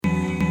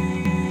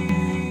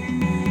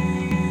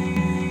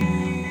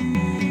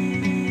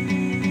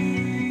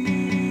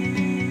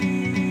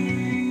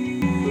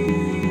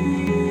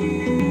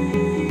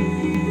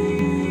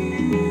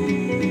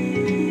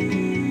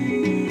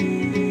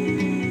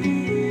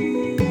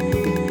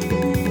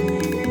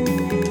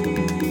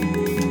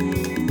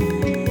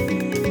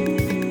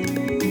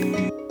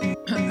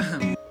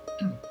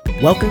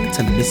Welcome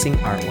to Missing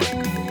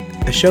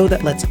Artwork, a show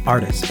that lets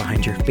artists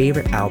behind your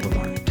favorite album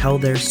art tell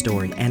their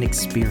story and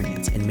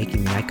experience in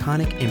making the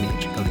iconic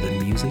image of the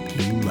music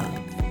you love.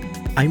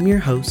 I'm your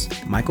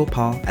host, Michael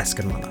Paul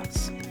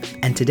Escanuelas,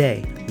 and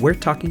today we're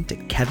talking to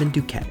Kevin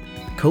Duquette,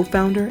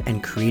 co-founder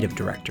and creative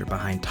director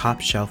behind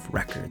Top Shelf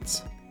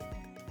Records.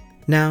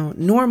 Now,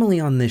 normally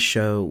on this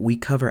show, we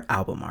cover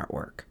album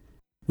artwork.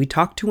 We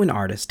talk to an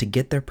artist to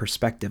get their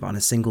perspective on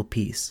a single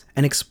piece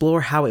and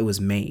explore how it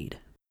was made.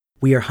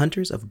 We are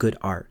hunters of good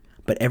art,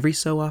 but every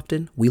so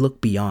often, we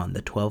look beyond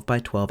the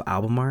 12x12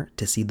 album art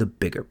to see the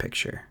bigger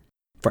picture.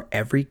 For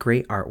every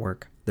great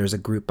artwork, there's a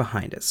group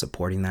behind it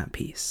supporting that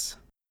piece.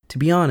 To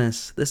be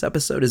honest, this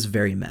episode is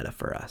very meta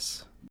for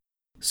us.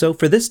 So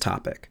for this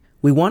topic,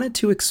 we wanted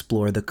to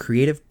explore the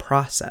creative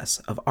process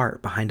of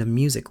art behind a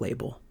music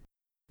label.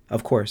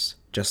 Of course,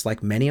 just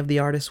like many of the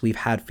artists we've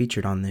had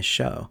featured on this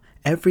show,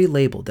 every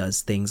label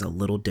does things a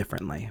little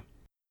differently.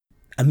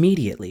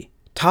 Immediately,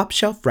 Top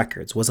Shelf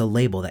Records was a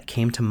label that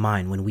came to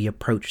mind when we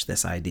approached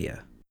this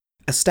idea.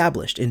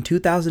 Established in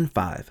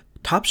 2005,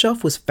 Top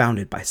Shelf was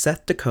founded by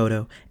Seth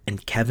Decoteau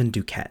and Kevin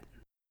Duquette.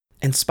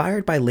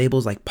 Inspired by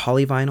labels like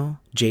Polyvinyl,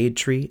 Jade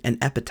Tree, and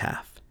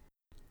Epitaph,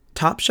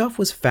 Top Shelf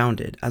was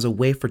founded as a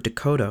way for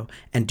Decoteau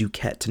and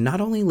Duquette to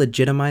not only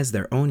legitimize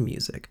their own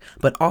music,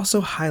 but also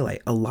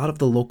highlight a lot of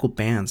the local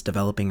bands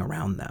developing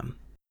around them.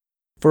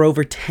 For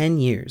over 10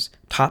 years,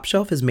 Top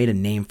Shelf has made a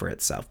name for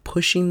itself,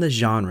 pushing the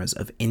genres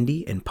of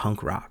indie and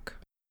punk rock.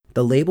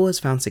 The label has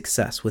found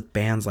success with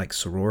bands like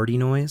Sorority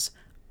Noise,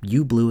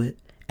 You Blew It,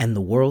 and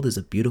The World is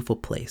a Beautiful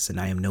Place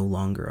and I Am No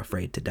Longer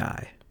Afraid to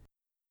Die.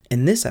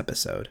 In this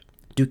episode,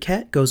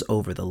 Duquette goes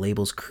over the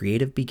label's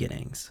creative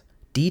beginnings,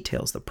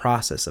 details the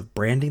process of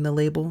branding the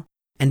label,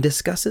 and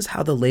discusses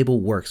how the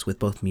label works with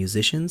both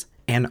musicians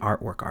and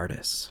artwork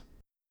artists.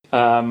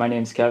 My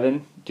name's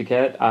Kevin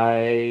Duquette.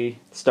 I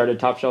started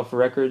Top Shelf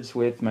Records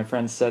with my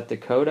friend Seth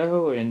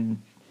Decoteau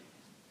in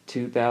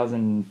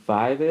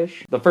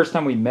 2005-ish. The first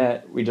time we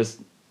met, we just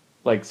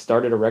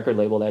started a record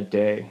label that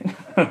day.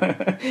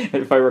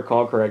 If I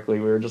recall correctly,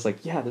 we were just like,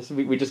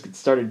 we just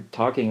started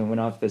talking and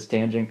went off this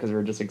tangent because we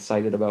were just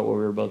excited about what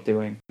we were both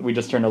doing. We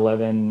just turned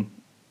 11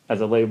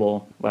 as a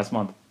label last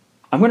month.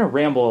 I'm going to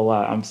ramble a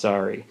lot, I'm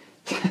sorry.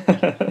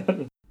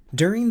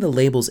 During the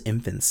label's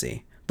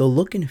infancy, the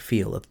look and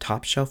feel of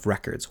Top Shelf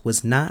Records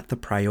was not the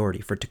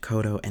priority for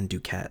Decoteau and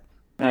Duquette.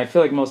 And I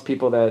feel like most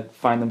people that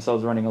find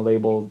themselves running a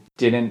label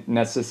didn't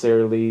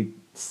necessarily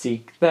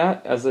seek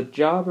that as a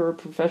job or a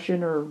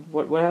profession or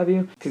what have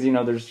you. Because,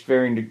 there's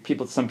varying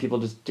people. Some people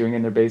just doing it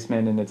in their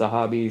basement and it's a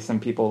hobby.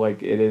 Some people,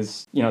 it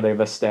is, they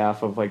have a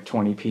staff of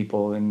 20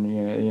 people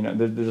and,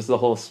 there's the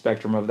whole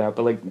spectrum of that.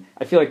 But,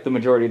 I feel like the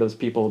majority of those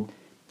people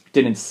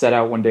didn't set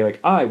out one day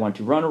I want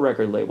to run a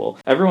record label.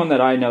 Everyone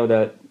that I know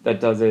that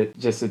does it,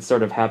 it's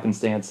sort of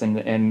happenstance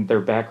and their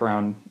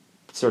background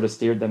sort of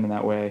steered them in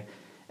that way.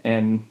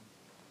 And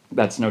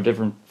that's no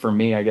different for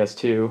me, I guess,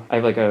 too. I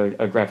have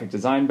a graphic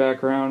design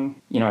background.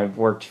 I've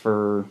worked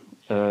for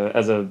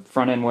as a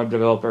front-end web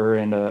developer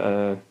and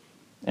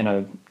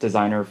a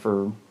designer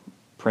for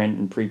print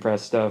and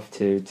pre-press stuff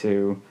to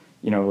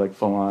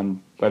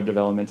full-on web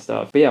development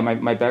stuff. But yeah,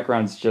 my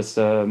background's just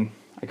I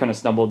kind of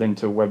stumbled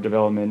into web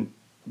development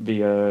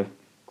via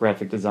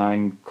graphic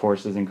design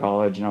courses in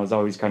college, and I was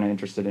always kind of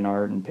interested in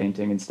art and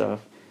painting and stuff.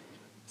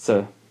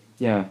 So,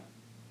 yeah,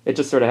 it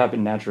just sort of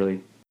happened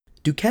naturally.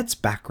 Duquette's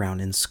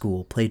background in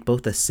school played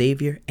both a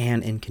savior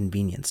and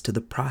inconvenience to the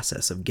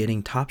process of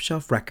getting Top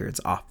Shelf Records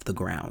off the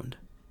ground.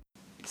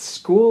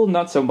 School,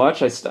 not so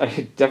much. I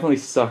definitely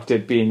sucked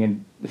at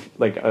being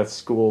a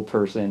school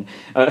person,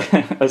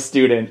 a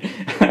student.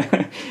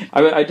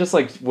 I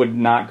just would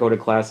not go to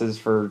classes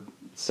for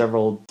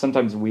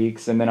sometimes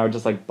weeks, and then I would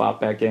just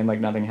bop back in like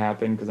nothing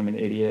happened because I'm an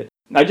idiot.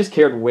 I just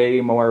cared way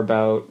more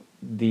about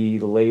the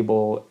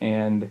label,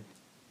 and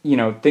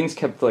things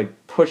kept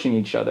pushing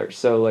each other.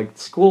 So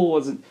school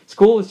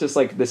was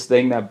just this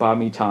thing that bought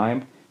me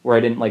time where I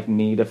didn't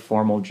need a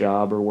formal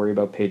job or worry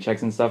about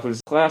paychecks and stuff. It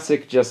was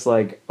classic just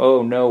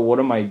oh no, what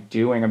am I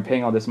doing? I'm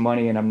paying all this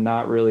money and I'm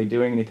not really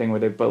doing anything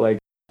with it. But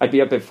I'd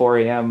be up at 4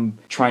 a.m.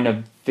 trying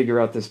to figure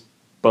out this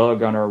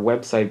bug on our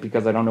website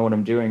because I don't know what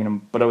I'm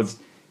doing, but I was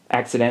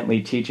accidentally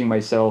teaching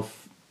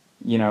myself,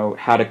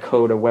 how to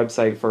code a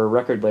website for a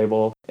record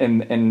label.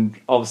 And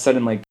all of a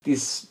sudden,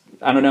 these,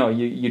 I don't know,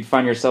 you'd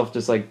find yourself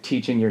just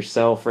teaching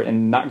yourself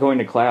and not going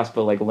to class,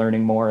 but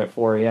learning more at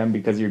 4 a.m.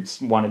 because you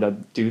just wanted to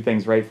do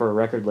things right for a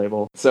record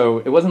label. So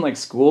it wasn't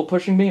school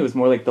pushing me. It was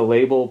more the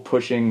label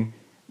pushing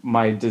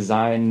my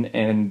design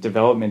and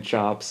development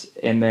chops.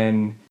 And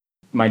then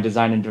my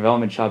design and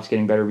development chops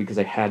getting better because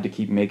I had to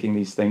keep making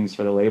these things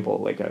for the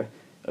label,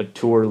 a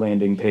tour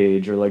landing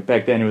page, or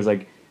back then it was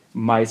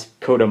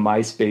code a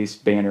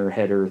MySpace banner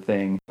header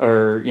thing,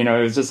 or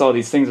it was just all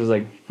these things. I was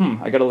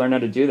I gotta learn how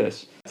to do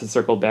this. To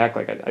circle back,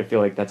 I feel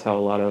like that's how a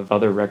lot of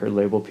other record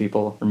label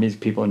people or music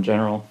people in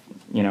general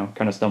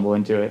kind of stumble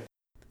into it.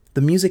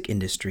 The music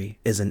industry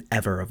is an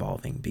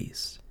ever-evolving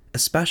beast,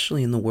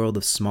 especially in the world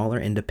of smaller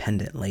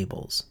independent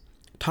labels.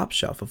 Top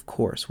Shelf, of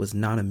course, was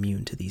not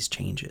immune to these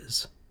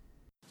changes.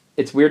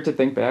 It's weird to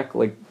think back,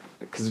 like,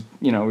 because,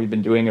 we've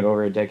been doing it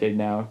over a decade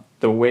now.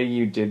 The way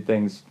you did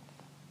things,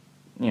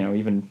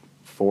 even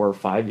 4 or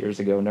 5 years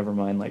ago, never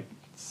mind like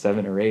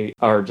 7 or 8,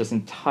 are just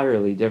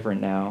entirely different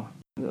now.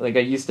 Like, I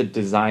used to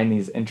design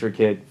these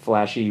intricate,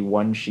 flashy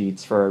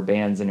one-sheets for our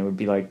bands, and it would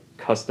be like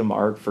custom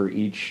art for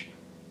each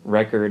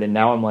record, and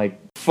now I'm like,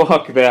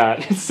 fuck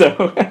that.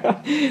 So,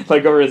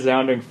 like, a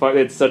resounding fuck,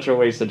 it's such a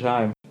waste of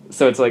time.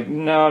 So it's like,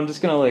 no, I'm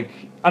just gonna,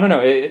 I don't know,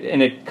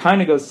 and it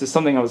kind of goes to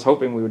something I was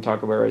hoping we would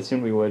talk about, or I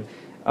assumed we would,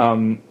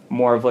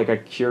 more of like a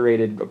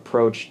curated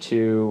approach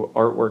to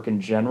artwork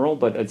in general,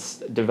 but it's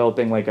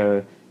developing like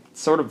a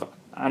sort of,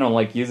 I don't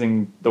like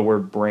using the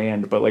word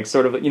brand, but like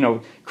sort of,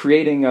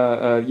 creating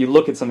you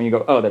look at something, you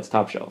go, oh, that's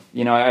Top Shelf.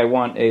 I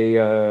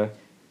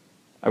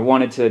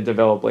wanted to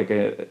develop like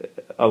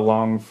a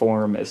long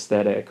form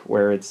aesthetic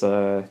where it's,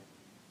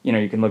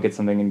 you can look at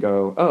something and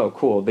go, oh,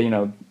 cool,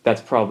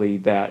 that's probably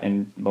that,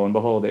 and lo and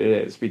behold, it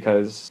is,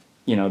 because,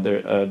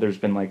 there's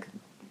been like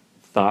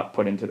thought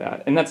put into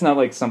that. And that's not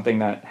like something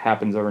that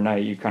happens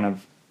overnight. You kind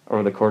of,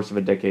 over the course of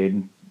a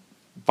decade,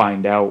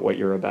 find out what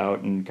you're about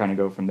and kind of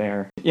go from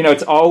there.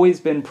 It's always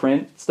been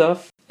print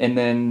stuff, and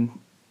then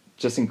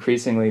just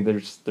increasingly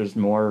there's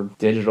more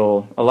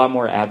digital, a lot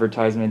more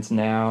advertisements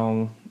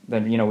now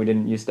than, we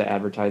didn't used to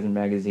advertise in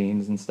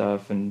magazines and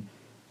stuff, and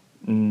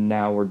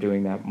now we're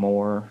doing that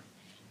more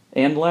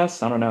and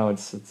less. I don't know,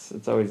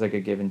 it's always like a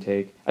give and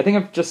take. I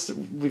think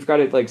we've got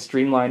it like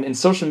streamlined, and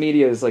social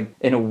media is like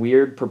in a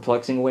weird,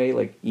 perplexing way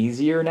like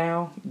easier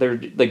now. They're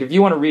like, if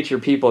you want to reach your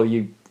people,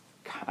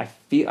 I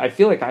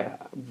feel like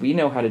we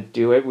know how to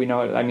do it. We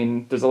know, I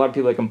mean, there's a lot of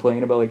people that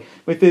complain about like,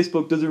 my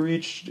Facebook doesn't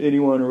reach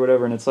anyone or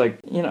whatever, and it's like,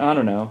 I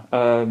don't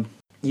know.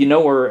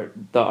 Where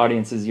the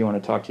audiences you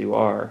want to talk to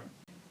are.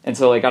 And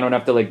so, like, I don't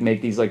have to, like,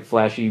 make these, like,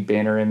 flashy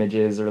banner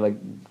images or, like,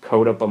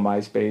 code up a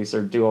MySpace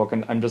or do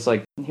I'm just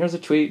like, here's a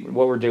tweet,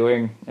 what we're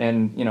doing,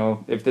 and,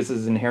 if this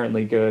is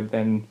inherently good,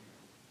 then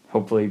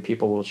hopefully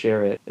people will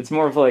share it. It's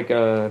more of, like,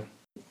 I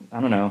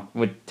don't know,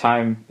 with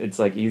time, it's,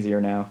 like, easier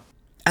now.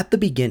 At the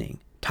beginning,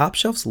 Top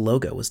Shelf's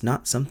logo was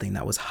not something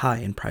that was high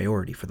in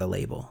priority for the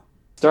label.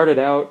 Started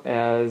out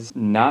as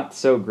not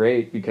so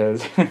great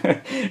because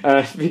when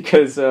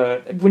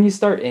you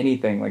start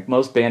anything, like,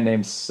 most band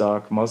names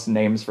suck, most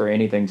names for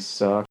anything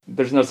suck.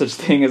 There's no such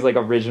thing as like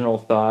original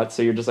thought,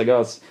 so you're just like,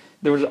 oh,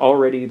 there was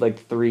already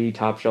like 3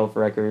 Top Shelf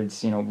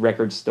records,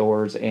 record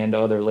stores and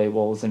other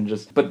labels,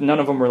 but none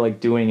of them were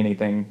like doing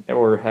anything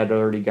or had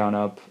already gone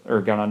up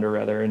or gone under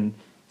rather, and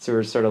so we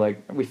were sort of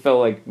like, we felt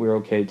like we were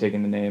okay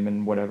taking the name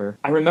and whatever.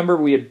 I remember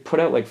we had put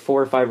out like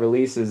 4 or 5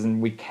 releases,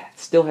 and we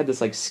still had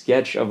this like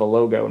sketch of a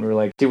logo, and we were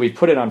like, dude, we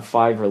put it on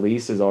 5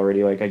 releases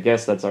already, like, I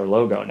guess that's our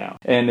logo now.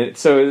 And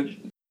so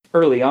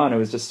early on, it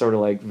was just sort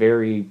of like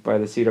very by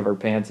the seat of our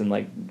pants, and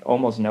like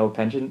almost no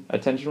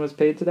attention was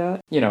paid to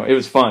that. It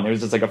was fun. It was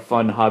just like a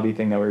fun hobby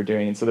thing that we were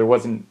doing, and so there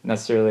wasn't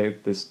necessarily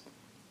this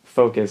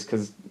focus,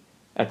 because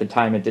at the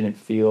time it didn't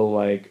feel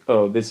like,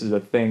 oh, this is a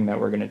thing that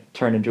we're going to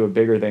turn into a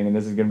bigger thing, and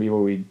this is going to be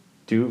what we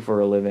do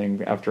for a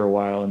living after a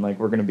while, and like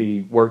we're going to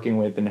be working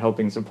with and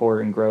helping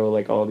support and grow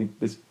like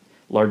this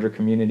larger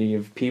community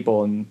of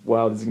people, and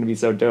wow, this is going to be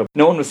so dope.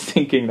 No one was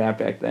thinking that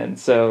back then,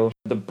 so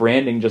the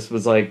branding just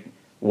was like,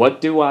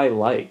 what do I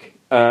like?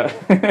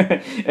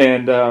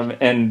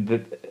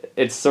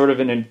 It's sort of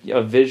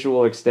a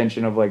visual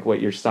extension of like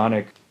what you're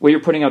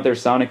putting out there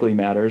sonically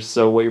matters,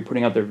 so what you're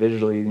putting out there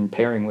visually and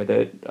pairing with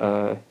it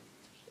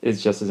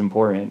is just as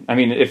important. I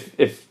mean,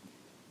 if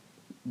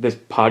this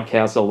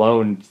podcast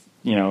alone,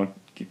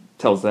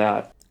 tells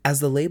that.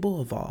 As the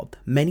label evolved,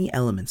 many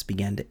elements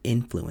began to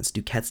influence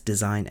Duquette's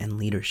design and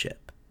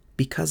leadership.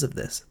 Because of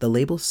this, the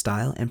label's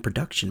style and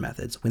production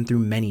methods went through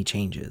many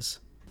changes.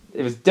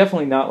 It was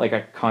definitely not like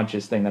a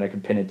conscious thing that I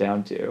could pin it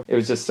down to. It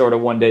was just sort of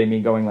one day me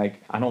going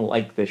like, I don't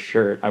like this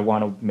shirt. I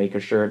want to make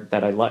a shirt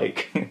that I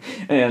like.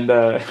 and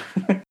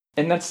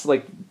that's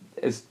like,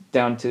 it's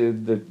down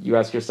to you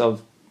ask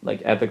yourself like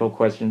ethical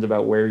questions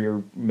about where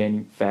you're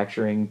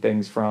manufacturing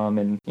things from,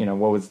 and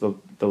what was the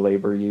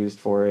labor used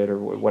for it, or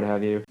what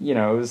have you. It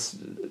was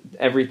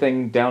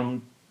everything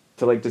down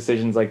to like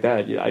decisions like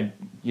that.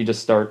 You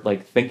just start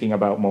like thinking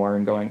about more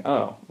and going,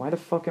 oh, why the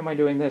fuck am I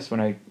doing this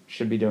when I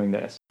should be doing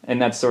this?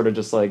 And that's sort of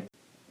just like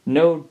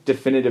no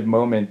definitive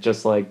moment,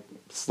 just like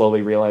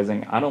slowly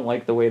realizing I don't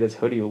like the way this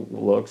hoodie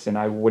looks and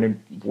I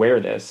wouldn't wear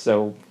this.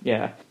 So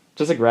yeah,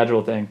 just a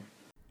gradual thing.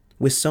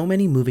 With so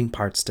many moving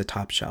parts to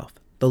Top Shelf,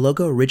 the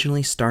logo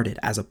originally started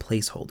as a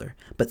placeholder,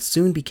 but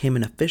soon became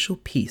an official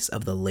piece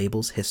of the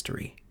label's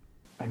history.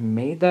 I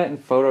made that in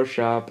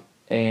Photoshop,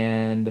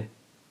 and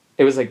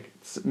it was like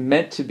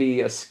meant to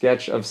be a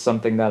sketch of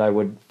something that I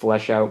would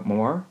flesh out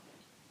more,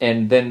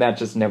 and then that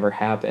just never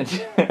happened.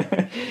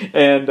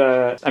 And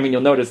I mean,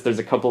 you'll notice there's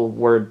a couple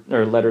word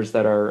or letters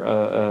that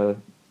are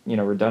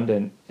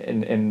redundant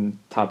in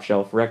Top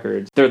Shelf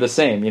records. They're the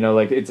same,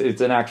 like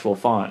it's an actual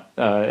font,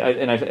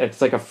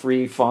 it's like a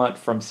free font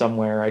from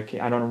somewhere. I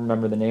don't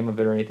remember the name of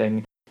it or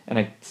anything, and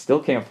I still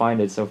can't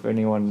find it. So if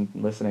anyone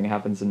listening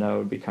happens to know,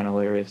 it'd be kind of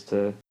hilarious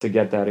to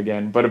get that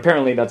again. But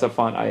apparently that's a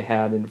font I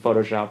had in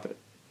Photoshop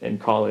in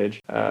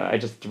college. I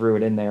just threw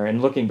it in there,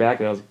 and looking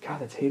back at it, I was like,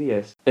 God, that's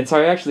hideous. And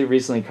so I actually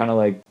recently kind of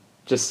like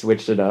just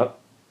switched it up.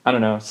 I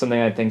don't know, something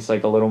I think's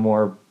like a little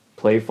more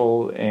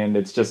playful, and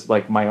it's just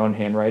like my own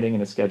handwriting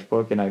in a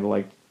sketchbook, and I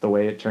liked the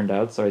way it turned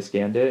out, so I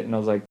scanned it, and I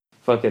was like,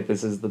 fuck it,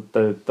 this is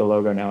the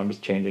logo now, I'm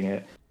just changing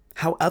it.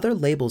 How other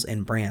labels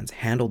and brands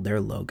handled their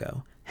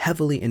logo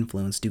heavily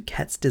influenced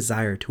Duquette's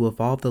desire to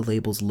evolve the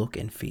label's look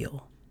and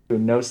feel.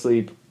 No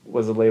Sleep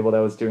was a label that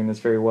was doing this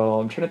very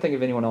well. I'm trying to think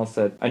of anyone else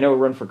that I know.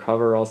 Run for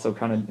Cover also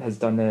kind of has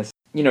done this.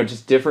 You know,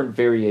 just different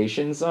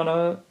variations on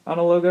a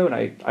logo,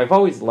 and I've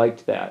always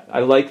liked that. I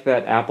like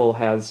that Apple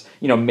has,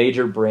 you know,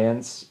 major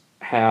brands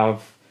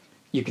have,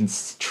 you can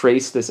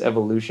trace this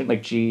evolution.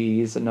 Like GE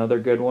is another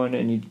good one,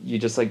 and you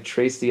just like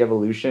trace the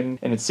evolution,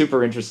 and it's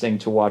super interesting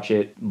to watch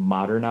it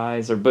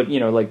modernize but you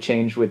know, like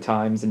change with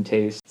times and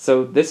taste.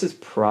 So this is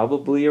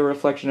probably a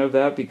reflection of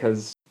that,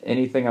 because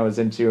anything I was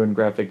into in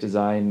graphic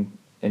design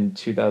in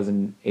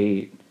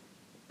 2008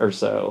 or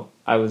so,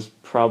 I was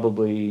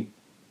probably,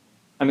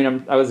 I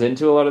mean, I was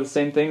into a lot of the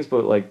same things,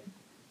 but like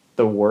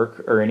the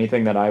work or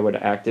anything that I would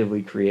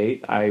actively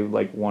create, I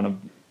like want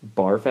to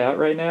barf at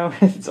right now.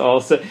 It's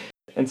also,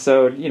 and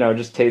so, you know,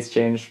 just taste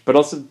change, but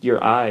also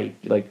your eye,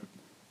 like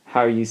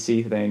how you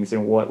see things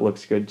and what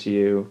looks good to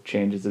you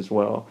changes as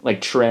well. Like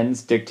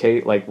trends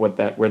dictate like where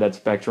that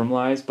spectrum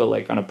lies, but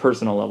like on a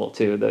personal level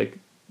too, like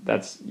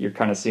you're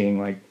kind of seeing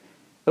like,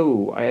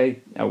 oh, I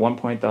at one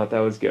point thought that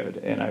was good,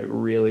 and I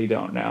really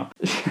don't now.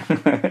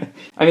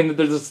 I mean,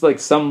 there's just like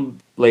some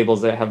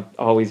labels that have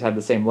always had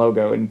the same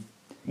logo, and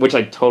which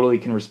I totally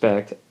can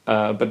respect.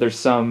 But there's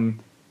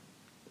some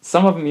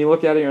of them you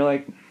look at it and you're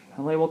like,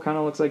 that label kind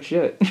of looks like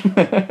shit.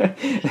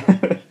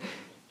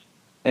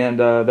 And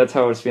that's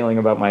how I was feeling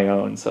about my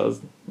own. So I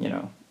was, you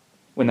know,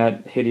 when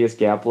that hideous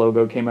Gap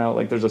logo came out,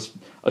 like there's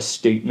a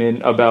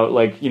statement about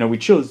like, you know, we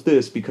chose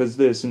this because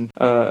this, and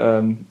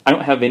I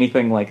don't have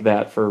anything like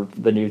that for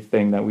the new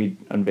thing that we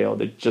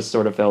unveiled. It just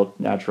sort of felt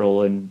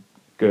natural and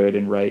good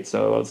and right,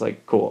 so I was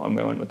like, cool, I'm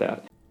going with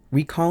that.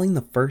 Recalling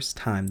the first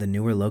time the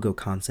newer logo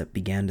concept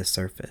began to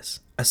surface,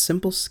 a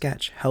simple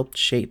sketch helped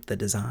shape the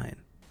design.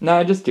 No,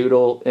 I just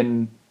doodle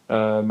in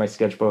my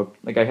sketchbook.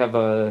 Like I have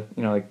a,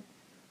 you know, like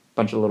a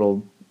bunch of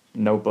little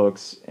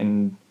notebooks,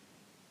 and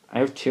I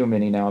have too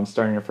many now. I'm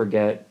starting to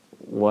forget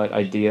what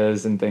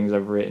ideas and things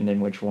I've written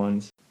and which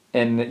ones.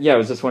 And yeah, it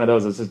was just one of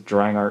those. It was just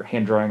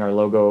hand drawing our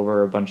logo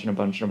over a bunch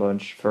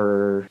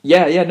for...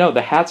 No,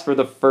 the hats were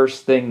the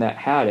first thing that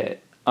had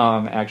it,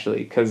 actually,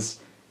 because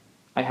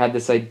I had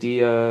this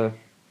idea.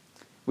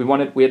 We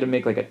had to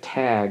make like a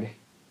tag,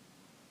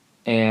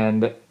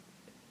 and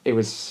we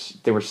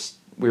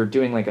were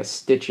doing like a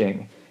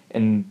stitching,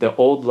 and the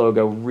old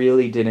logo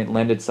really didn't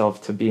lend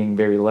itself to being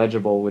very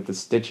legible with the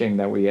stitching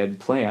that we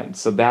had planned.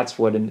 So that's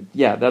what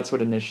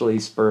initially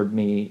spurred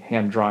me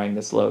hand drawing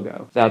this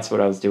logo. That's what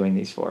I was doing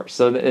these for.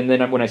 So, and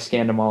then when I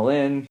scanned them all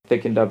in,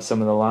 thickened up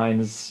some of the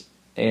lines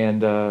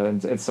and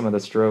some of the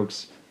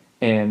strokes,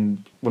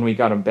 and when we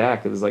got them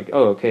back, it was like,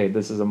 oh, okay,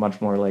 this is a much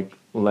more like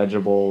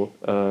legible,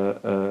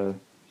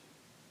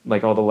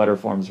 like all the letter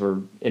forms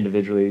were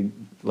individually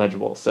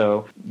legible.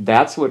 So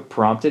that's what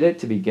prompted it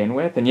to begin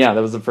with. And yeah, that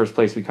was the first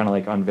place we kind of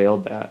like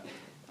unveiled that.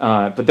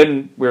 But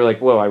then we were like,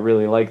 whoa, I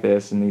really like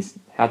this. And these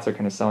hats are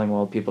kind of selling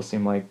well. People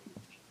seem like,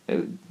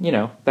 you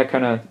know, that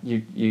kind of,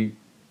 you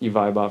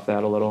vibe off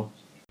that a little.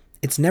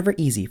 It's never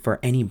easy for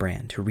any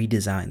brand to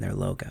redesign their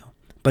logo,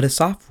 but a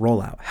soft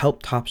rollout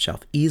helped Top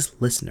Shelf ease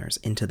listeners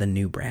into the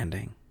new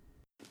branding.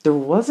 There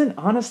wasn't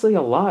honestly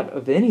a lot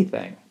of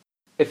anything.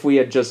 If we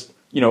had just,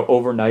 you know,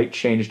 overnight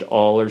changed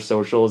all our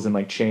socials and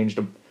like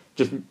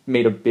just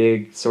made a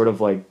big sort of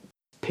like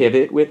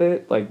pivot with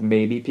it, like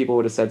maybe people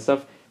would have said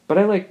stuff. But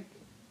I like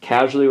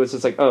casually was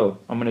just like, oh,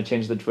 I'm going to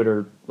change the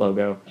Twitter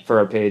logo for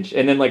our page.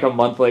 And then like a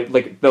month later,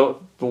 like the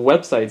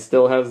website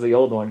still has the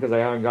old one because I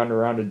haven't gotten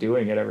around to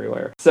doing it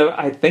everywhere. So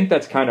I think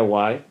that's kind of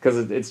why, because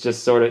it's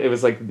just sort of, it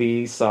was like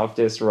the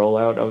softest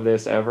rollout of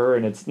this ever.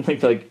 And it's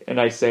like, and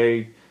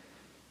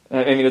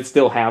I mean, it's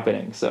still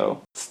happening,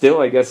 so still,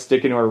 I guess,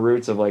 sticking to our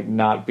roots of like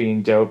not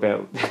being dope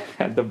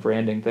at the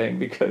branding thing,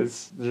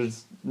 because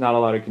there's not a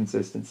lot of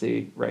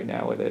consistency right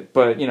now with it.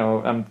 But you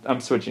know, I'm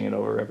switching it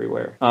over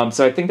everywhere.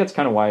 So I think that's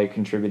kind of why I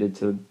contributed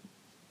to,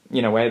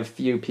 you know, I had a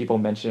few people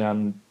mention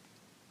on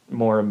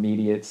more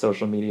immediate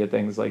social media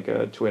things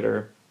like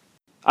Twitter.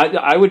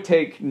 I would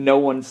take no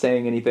one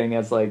saying anything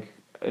as like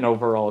an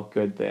overall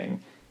good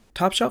thing.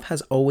 Top Shelf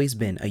has always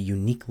been a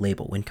unique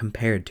label when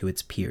compared to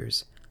its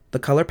peers. The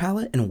color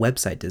palette and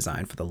website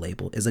design for the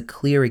label is a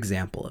clear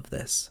example of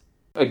this.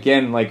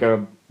 Again, like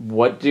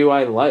what do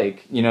I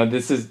like? You know,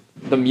 this is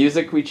the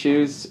music we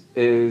choose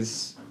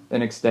is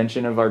an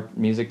extension of our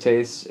music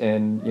tastes,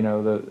 and you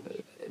know,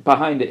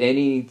 behind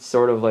any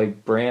sort of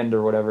like brand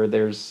or whatever,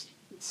 there's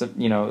some,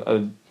 you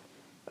know,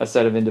 a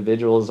set of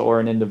individuals or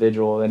an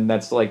individual, and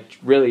that's like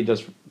really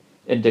just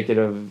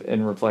indicative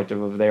and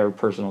reflective of their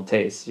personal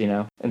tastes, you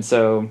know. And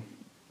so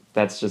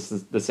that's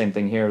just the same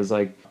thing here. It was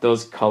like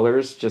those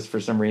colors, just for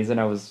some reason,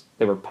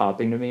 they were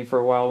popping to me for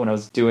a while when I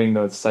was doing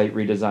the site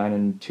redesign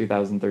in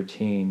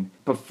 2013.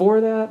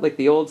 Before that, like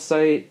the old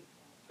site,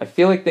 I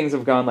feel like things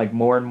have gone like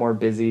more and more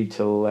busy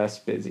to less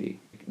busy.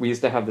 We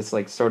used to have this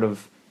like sort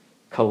of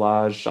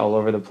collage all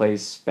over the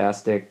place,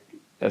 spastic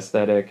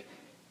aesthetic,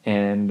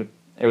 and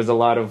it was a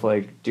lot of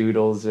like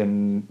doodles,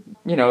 and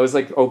it was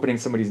like opening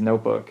somebody's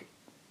notebook.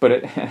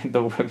 But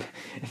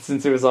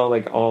since it was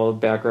all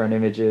background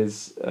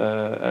images,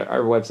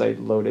 our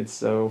website loaded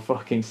so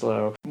fucking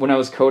slow. When I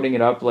was coding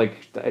it up,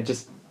 like I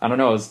don't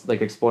know, I was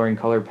like exploring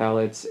color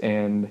palettes,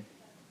 and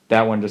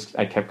that one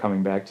I kept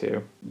coming back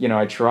to.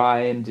 I try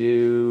and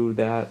do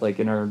that like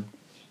in our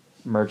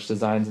merch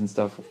designs and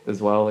stuff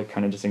as well, like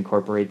kind of just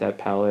incorporate that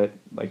palette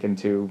like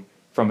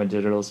from a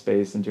digital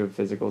space into a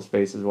physical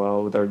space as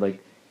well, with our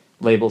like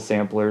label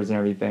samplers and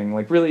everything.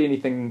 Like really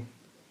anything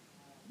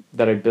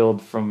that I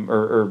build from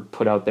or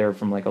put out there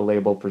from like a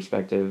label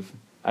perspective,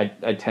 I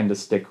tend to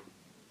stick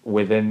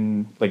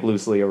within like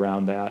loosely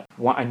around that.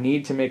 I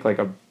need to make like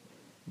a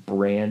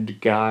brand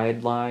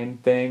guideline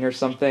thing or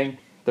something.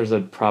 There's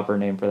a proper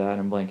name for that, and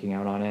I'm blanking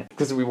out on it.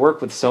 Because we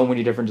work with so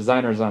many different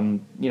designers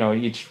on,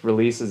 each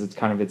release is it's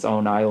kind of its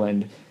own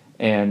island,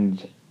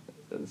 and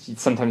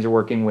sometimes you're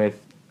working with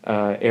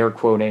air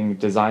quoting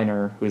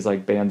designer who's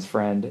like band's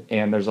friend,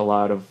 and there's a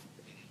lot of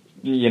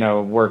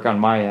work on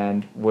my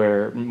end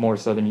where more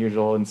so than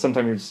usual, and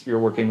sometimes you're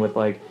working with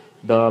like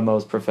the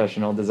most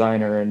professional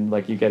designer, and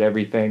like you get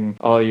everything,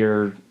 all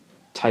your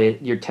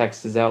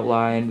text is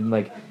outlined, and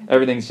like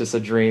everything's just a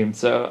dream.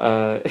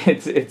 So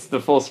it's the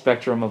full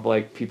spectrum of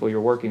like people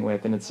you're working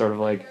with, and it's sort of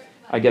like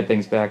I get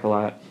things back a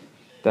lot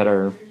that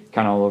are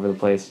kind of all over the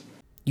place.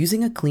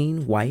 Using a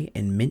clean white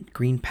and mint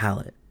green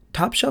palette,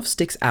 Top Shelf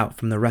sticks out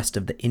from the rest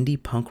of the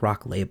indie punk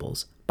rock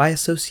labels by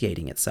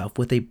associating itself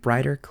with a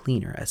brighter,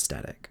 cleaner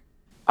aesthetic.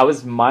 I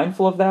was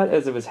mindful of that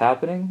as it was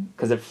happening,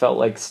 because it felt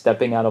like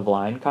stepping out of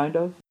line, kind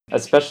of.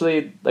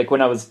 Especially like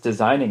when I was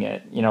designing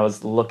it, I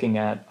was looking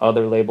at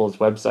other labels'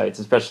 websites,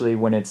 especially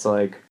when it's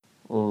like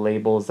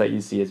labels that you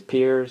see as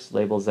peers,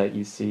 labels that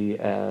you see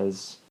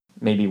as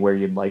maybe where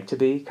you'd like to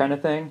be kind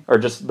of thing, or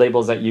just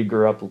labels that you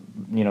grew up,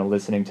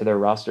 listening to their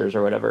rosters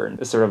or whatever. And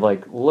it's sort of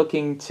like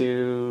looking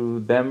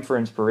to them for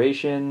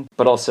inspiration,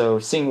 but also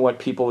seeing what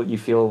people you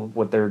feel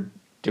what they're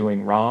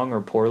doing wrong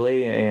or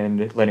poorly,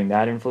 and letting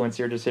that influence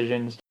your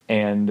decisions,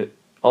 and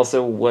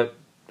also what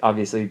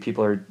obviously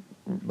people are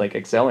like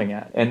excelling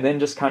at, and then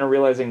just kind of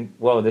realizing,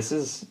 whoa, this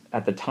is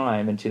at the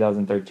time in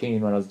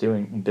 2013 when I was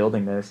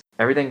building this,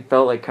 everything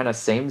felt like kind of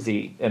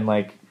samey and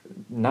like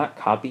not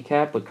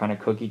copycat but kind of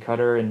cookie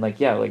cutter, and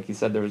like like you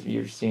said,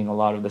 you're seeing a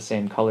lot of the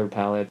same color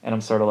palette, and I'm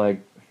sort of like,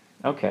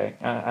 okay,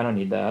 I don't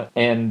need that.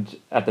 And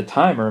at the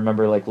time I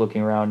remember like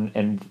looking around,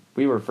 and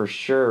we were for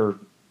sure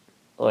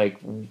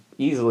like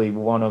easily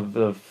one of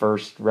the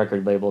first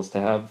record labels to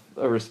have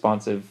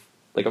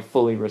a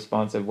fully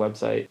responsive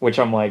website, which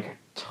I'm like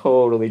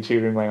totally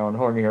tooting my own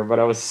horn here, but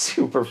I was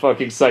super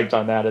fucking psyched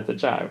on that at the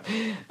time.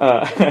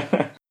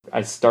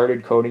 I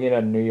started coding it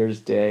on New Year's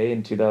Day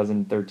in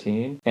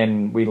 2013,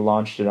 and we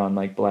launched it on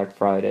like Black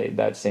Friday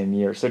that same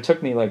year. So it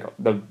took me like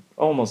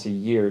almost a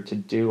year to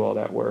do all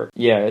that work.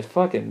 Yeah, it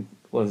fucking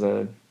was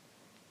a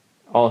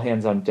all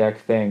hands on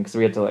deck thing, because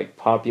we had to like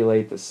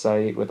populate the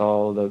site with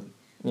all the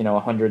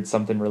 100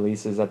 something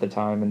releases at the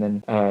time, and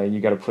then you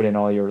got to put in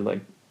all your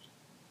like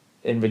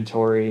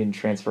inventory and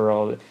transfer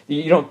all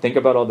you don't think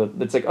about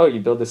it's like, oh,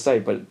 you build this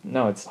site, but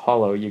no, it's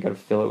hollow. You got to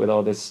fill it with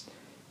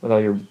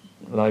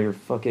all your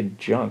fucking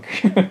junk.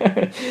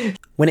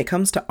 When it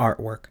comes to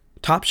artwork,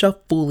 Top Shelf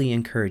fully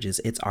encourages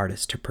its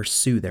artists to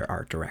pursue their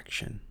art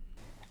direction.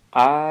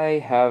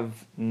 I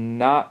have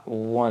not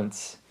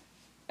once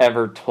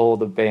ever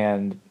told a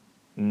band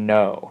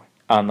no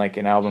on like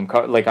an album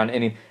cover, like on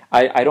any.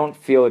 I don't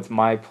feel it's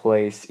my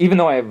place, even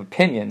though I have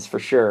opinions for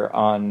sure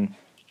on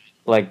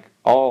like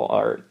all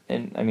art,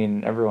 and I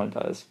mean everyone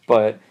does,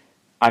 but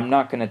I'm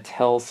not going to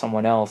tell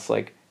someone else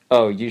like,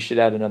 oh, you should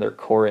add another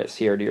chorus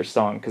here to your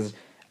song, because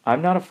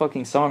I'm not a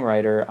fucking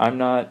songwriter. I'm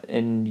not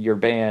in your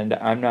band.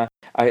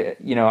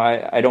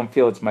 I don't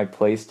feel it's my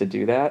place to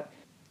do that.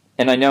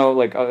 And I know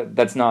like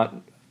that's not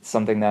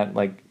something that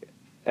like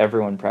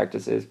everyone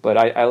practices, but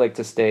I like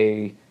to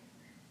stay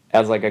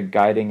as like a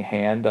guiding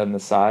hand on the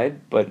side,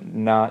 but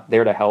not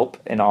there to help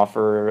and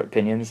offer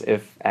opinions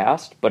if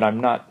asked. But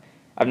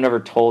I've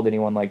never told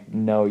anyone like,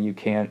 no, you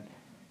can't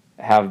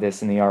have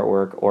this in the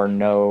artwork, or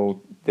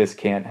no, this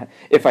can't.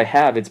 If I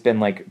have, it's been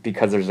like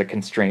because there's a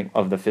constraint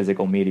of the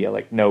physical media,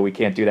 like, no, we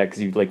can't do that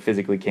because you like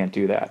physically can't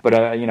do that. But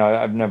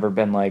I've never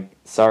been like,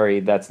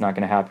 sorry, that's not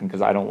going to happen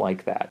because I don't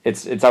like that.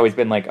 It's always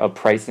been like a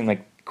pricing,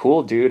 like,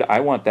 cool, dude,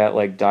 I want that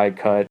like die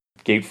cut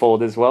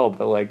gatefold as well,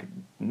 but like,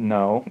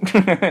 no.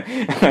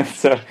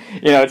 So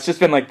it's just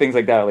been like things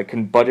like that,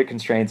 like budget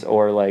constraints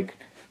or like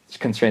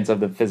constraints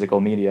of the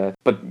physical media.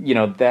 But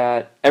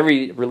that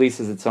every release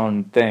is its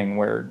own thing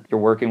where you're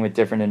working with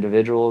different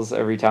individuals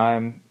every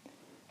time.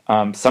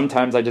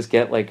 Sometimes I just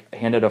get like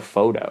handed a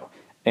photo,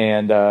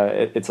 and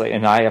it's like,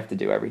 and I have to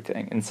do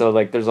everything, and so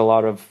like there's a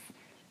lot of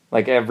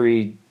like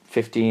every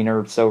 15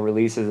 or so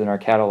releases in our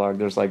catalog,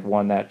 there's like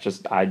one that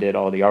just I did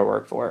all the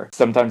artwork for.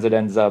 Sometimes it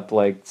ends up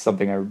like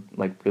something I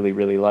like really,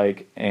 really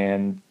like,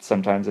 and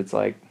sometimes it's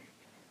like,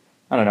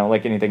 I don't know,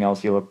 like anything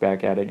else, you look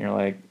back at it and you're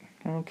like,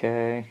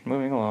 okay,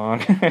 moving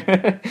along.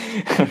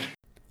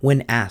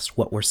 When asked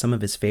what were some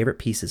of his favorite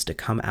pieces to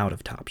come out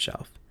of Top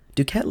Shelf,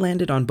 Duquette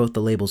landed on both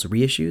the label's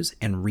reissues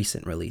and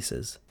recent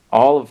releases.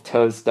 All of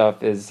Toe's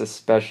stuff is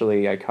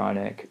especially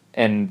iconic,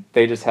 and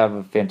they just have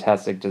a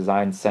fantastic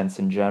design sense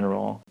in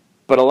general.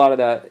 But a lot of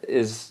that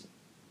is,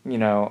 you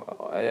know,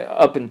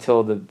 up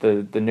until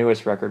the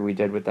newest record we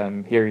did with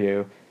them, Hear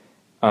You,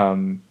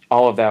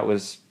 all of that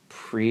was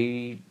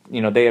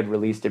they had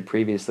released it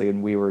previously,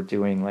 and we were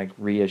doing like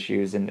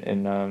reissues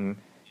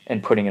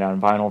and putting it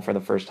on vinyl for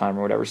the first time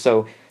or whatever.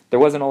 So there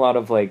wasn't a lot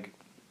of like,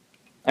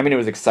 I mean, it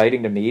was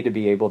exciting to me to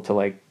be able to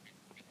like,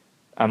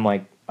 I'm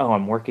like, oh,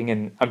 I'm working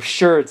in, I'm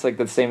sure it's like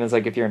the same as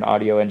like if you're an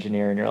audio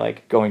engineer and you're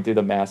like going through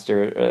the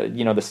master,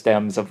 the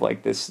stems of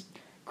like this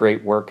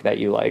great work that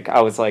you like.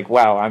 I was like,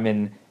 wow, I'm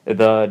in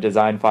the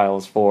design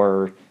files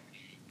for,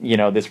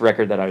 this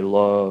record that I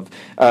love.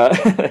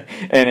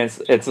 And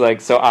it's like,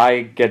 so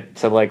I get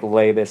to like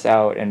lay this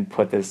out and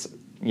put this,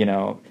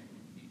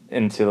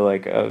 into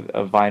like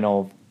a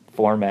vinyl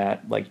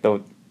format, like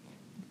the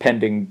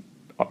pending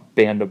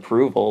band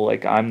approval,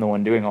 like I'm the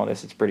one doing all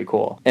this. It's pretty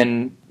cool.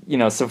 And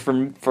so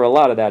for a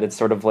lot of that, it's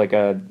sort of like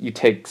you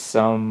take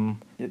some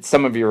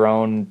of your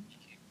own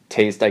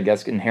taste, I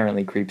guess,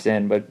 inherently creeps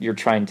in, but you're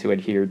trying to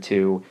adhere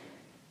to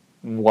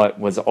what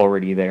was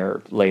already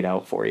there laid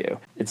out for you.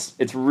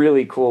 It's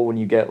really cool when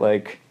you get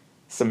like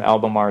some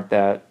album art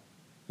that,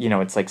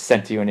 it's like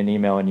sent to you in an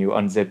email and you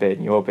unzip it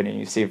and you open it and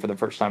you see it for the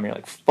first time and you're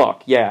like,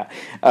 fuck yeah.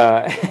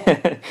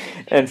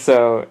 And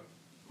so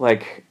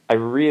like, I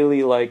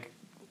really like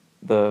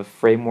the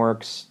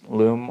Frameworks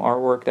Loom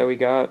artwork that we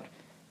got.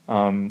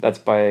 That's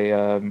by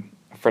a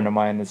friend of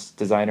mine, this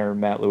designer,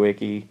 Matt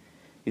Lewicki.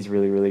 He's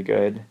really, really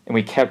good. And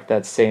we kept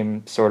that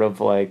same sort of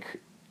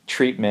like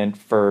treatment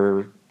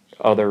for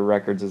other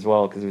records as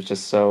well, because it was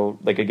just so,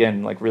 like,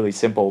 again, like really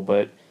simple,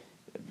 but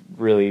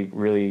really,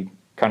 really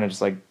kind of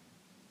just like,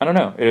 I don't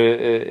know,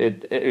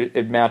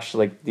 it matched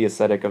like the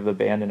aesthetic of the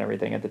band and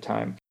everything at the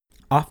time.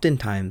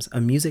 Oftentimes, a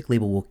music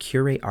label will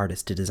curate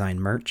artists to design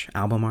merch,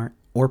 album art,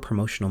 or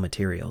promotional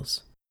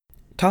materials.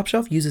 Top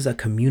Shelf uses a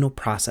communal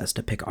process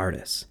to pick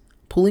artists,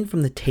 pulling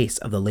from the tastes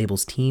of the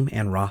label's team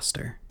and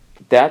roster.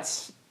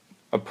 That's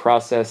a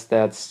process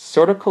that's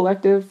sort of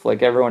collective.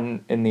 Like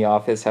everyone in the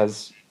office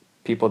has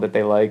people that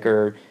they like,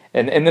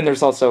 and then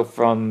there's also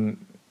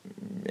from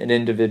an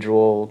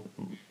individual,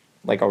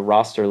 like a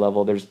roster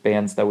level, there's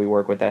bands that we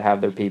work with that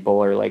have their people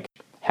or like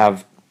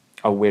have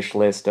a wish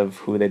list of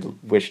who they'd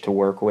wish to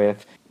work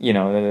with.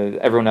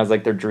 Everyone has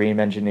like their dream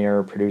engineer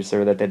or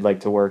producer that they'd like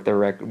to work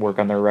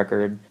on their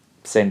record.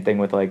 Same thing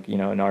with like,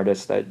 an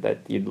artist that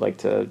you'd like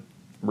to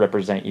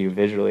represent you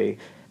visually.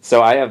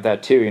 So I have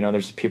that too.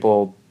 There's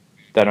people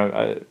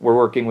that we're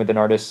working with an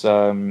artist,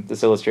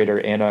 this illustrator,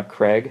 Anna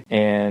Craig,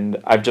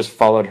 and I've just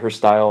followed her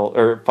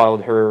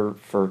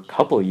for a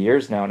couple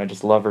years now, and I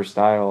just love her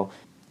style.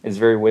 It's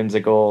very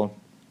whimsical.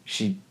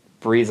 She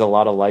breathes a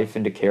lot of life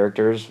into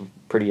characters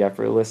pretty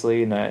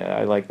effortlessly, and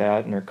I like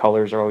that, and her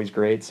colors are always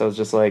great. So it's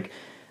just like,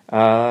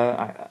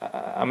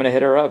 I'm going to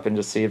hit her up and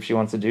just see if she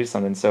wants to do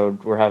something. So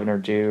we're having her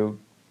do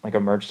like a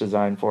merch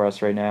design for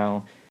us right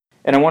now.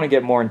 And I want to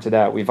get more into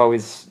that. We've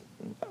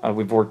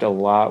worked a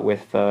lot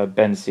with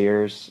Ben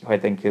Sears, who I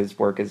think his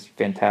work is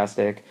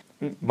fantastic.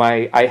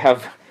 I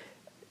have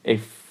a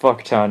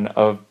fuck ton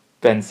of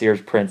Ben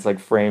Sears prints like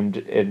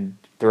framed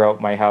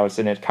throughout my house,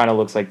 and it kind of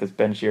looks like this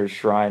Ben Sears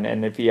shrine.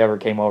 And if he ever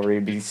came over,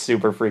 he'd be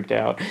super freaked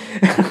out.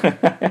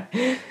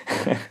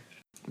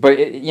 But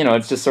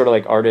it's just sort of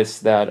like artists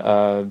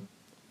that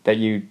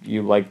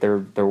you like their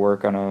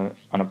work on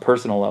a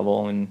personal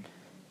level, and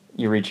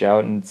you reach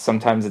out, and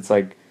sometimes it's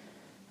like,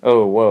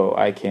 oh, whoa,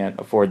 I can't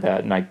afford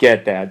that, and I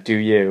get that, do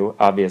you,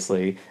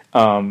 obviously,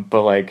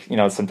 but like,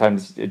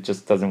 sometimes it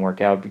just doesn't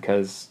work out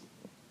because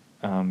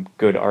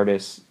good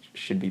artists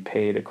should be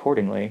paid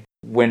accordingly.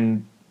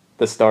 When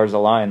the stars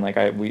align, like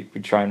we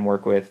try and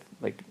work with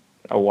like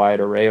a wide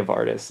array of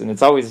artists, and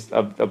it's always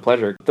a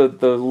pleasure. The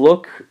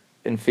look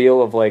and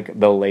feel of like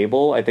the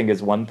label, I think,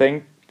 is one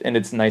thing, and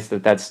it's nice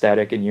that that's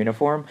static and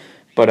uniform,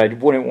 but I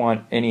wouldn't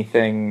want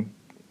anything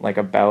like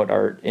about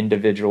our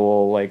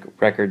individual like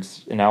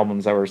records and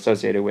albums that we're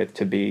associated with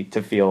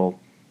to feel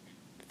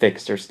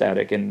fixed or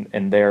static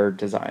in their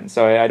design.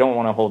 So I don't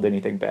want to hold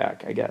anything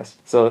back, I guess.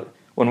 So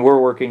when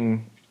we're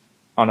working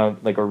on a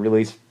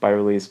release by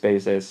release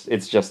basis,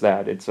 it's just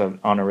that it's on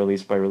a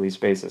release by release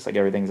basis. Like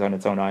everything's on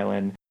its own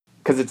island,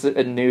 because it's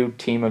a new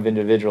team of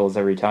individuals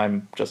every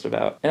time, just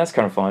about. And that's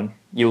kind of fun.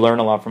 You learn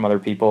a lot from other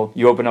people.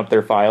 You open up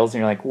their files and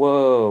you're like,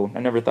 whoa, I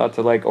never thought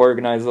to like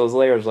organize those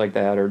layers like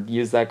that or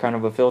use that kind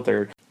of a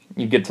filter.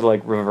 You get to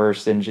like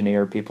reverse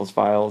engineer people's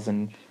files,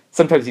 and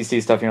sometimes you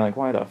see stuff and you're like,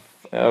 why the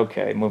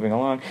okay, moving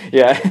along.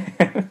 Yeah.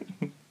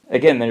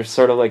 Again, there's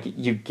sort of like,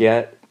 you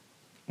get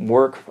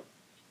work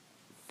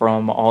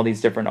from all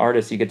these different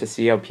artists. You get to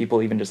see how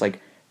people even just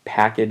like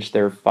package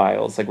their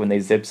files, like when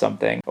they zip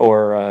something,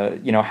 or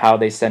how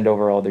they send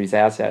over all these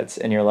assets,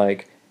 and you're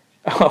like,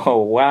 oh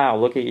wow,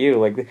 look at you,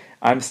 like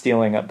I'm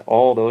stealing up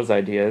all those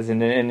ideas,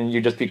 and you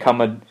just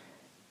become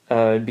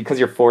because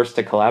you're forced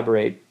to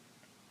collaborate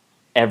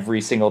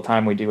every single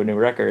time we do a new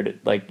record,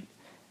 like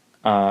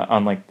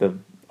on like the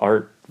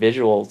art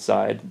visual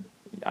side,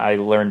 I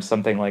learned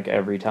something like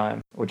every time,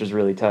 which is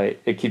really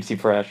tight. It keeps you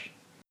fresh.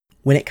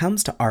 When it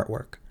comes to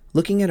artwork,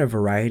 looking at a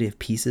variety of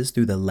pieces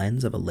through the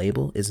lens of a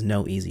label is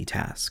no easy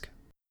task.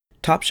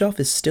 Top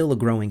Shelf is still a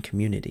growing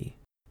community.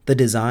 The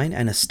design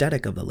and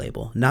aesthetic of the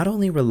label not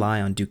only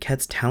rely on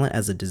Duquette's talent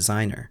as a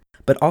designer,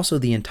 but also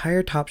the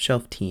entire Top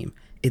Shelf team,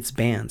 its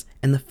bands,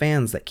 and the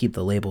fans that keep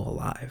the label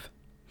alive.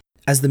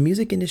 As the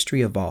music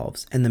industry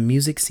evolves and the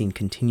music scene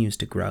continues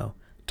to grow,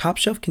 Top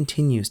Shelf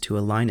continues to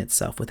align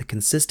itself with a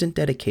consistent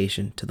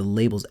dedication to the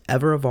label's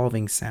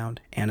ever-evolving sound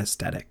and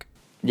aesthetic.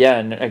 Yeah,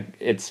 and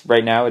it's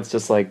right now, it's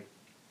just like,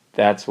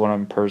 that's what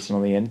I'm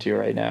personally into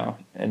right now.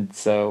 And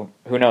so,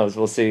 who knows,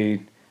 we'll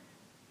see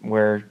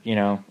where,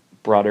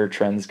 broader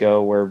trends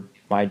go, where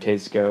my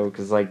tastes go,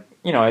 because I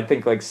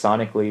think like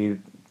sonically,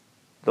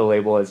 the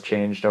label has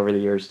changed over the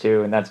years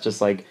too, and that's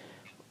just like,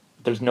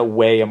 there's no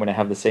way I'm going to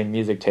have the same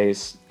music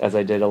taste as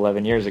I did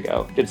 11 years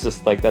ago. It's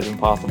just like, that's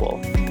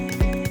impossible.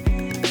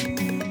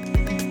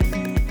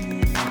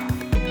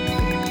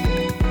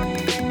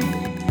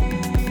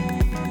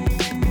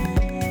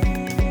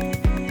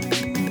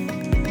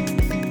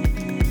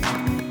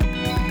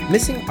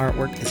 Missing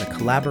Artwork is a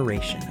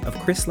collaboration of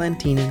Chris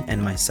Lantinen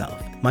and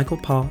myself, Michael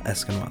Paul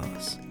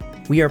Escanuelas.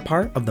 We are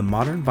part of the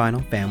Modern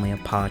Vinyl family of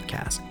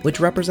podcasts, which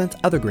represents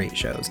other great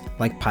shows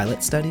like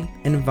Pilot Study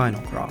and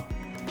Vinyl Crawl.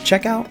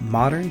 Check out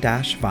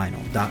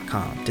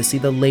modern-vinyl.com to see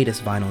the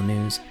latest vinyl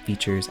news,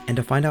 features, and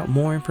to find out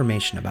more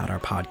information about our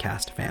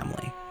podcast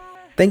family.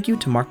 Thank you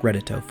to Mark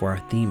Reddito for our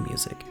theme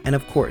music, and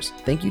of course,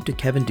 thank you to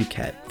Kevin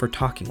Duquette for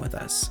talking with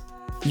us.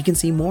 You can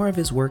see more of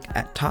his work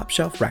at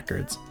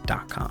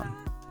topshelfrecords.com.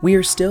 We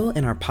are still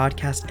in our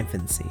podcast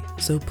infancy,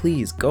 so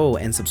please go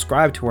and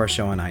subscribe to our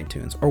show on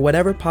iTunes or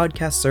whatever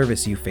podcast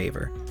service you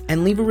favor,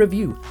 and leave a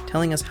review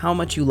telling us how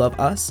much you love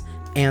us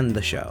and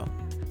the show.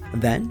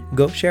 Then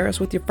go share us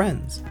with your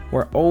friends.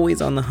 We're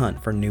always on the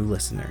hunt for new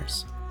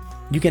listeners.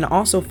 You can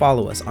also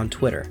follow us on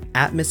Twitter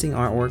at Missing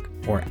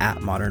Artwork or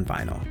at Modern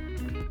Vinyl.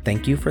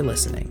 Thank you for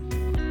listening.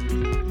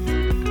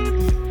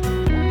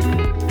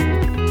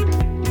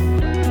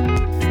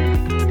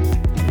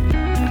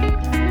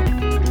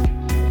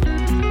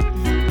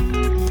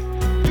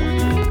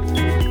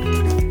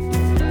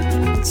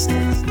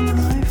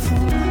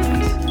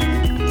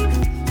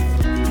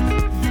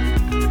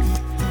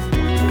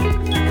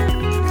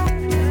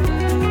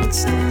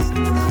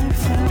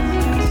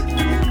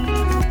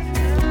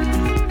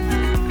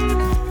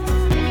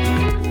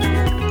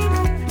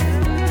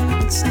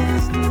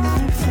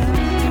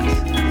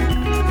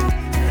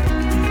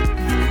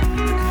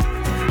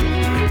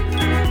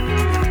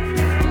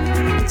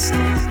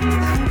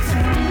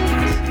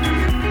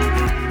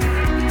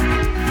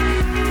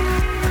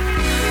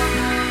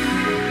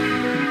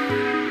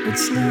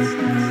 It's not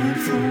my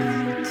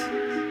fault.